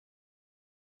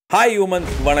Hi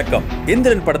humans, வணக்கம்.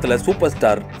 இந்திரன் படத்துல super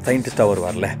star சயின்டிஸ்டா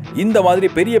வருவார்ல, இந்த மாதிரி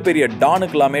பெரிய பெரிய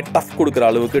டானுக்கெல்லாமே டஃப் கொடுக்குற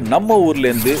அளவுக்கு நம்ம ஊர்ல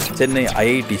இருந்து சென்னை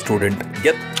ஐஐடி ஸ்டூடெண்ட்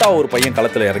கெத்தா ஒரு பையன்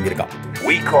களத்துல இறங்கியிருக்கான்.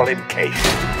 We call him Kesh.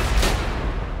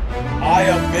 I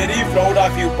am very proud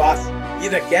of you, boss.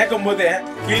 இத கேட்கும்போது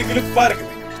கிளுகிளுப்பா இருக்கு.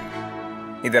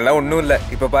 இதெல்லாம் ஒண்ணும் இல்ல,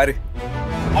 இப்ப பாரு.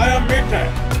 I am meter,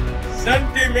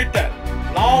 centimeter.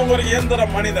 நான் ஒரு இயந்திர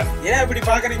மனிதன். ஏன் இப்படி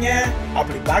பாக்குறீங்க?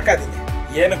 அப்படி பார்க்காதீங்க.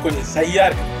 எனக்கு கொஞ்சம் சையா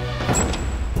இருக்கு.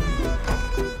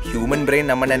 ஹியூமன் பிரெயின்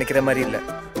நம்ம நினைக்கிற மாதிரி இல்ல.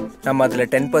 நம்ம அதுல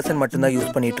 10% மட்டும் தான்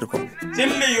யூஸ் பண்ணிட்டு இருக்கோம்.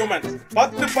 சில்லி ஹியூமன்ஸ்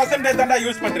 10% தான்டா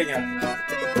யூஸ் பண்றீங்க.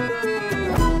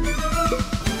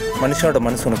 மனுஷனோட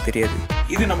மனசு உனக்கு தெரியாது.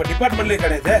 இது நம்ம டிபார்ட்மெண்ட்ல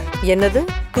கிடையாது. என்னது?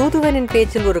 தூதுவனின்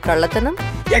பேச்சில் ஒரு கள்ளத்தனம்.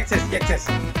 எக்ஸஸ்.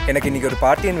 எனக்கு இன்னைக்கு ஒரு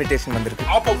பார்ட்டி இன்விடேஷன் வந்திருக்கு.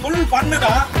 அப்ப ஃபுல்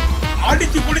பண்ணுடா.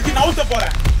 அடிச்சு குடிச்சு நவுத்த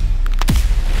போறேன்.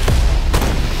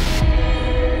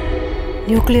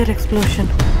 நியூக்ளியர்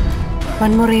எக்ஸ்ப்ளோஷன்,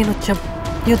 வன்முறையின் உச்சம்,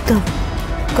 யுத்தம்,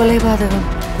 கொலைபாதகம்.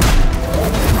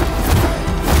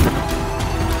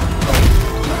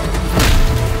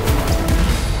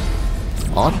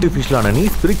 ஆர்டிபிஷியலான நீ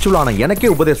ஸ்பிரிச்சுவலான எனக்கே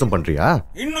உபதேசம் பண்றியா?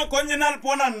 இன்னும் கொஞ்ச நாள்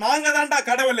போனா நாங்க தான்டா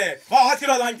கடவுளே. வா,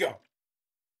 ஆசீர்வாதம் வாங்கிக்கோ.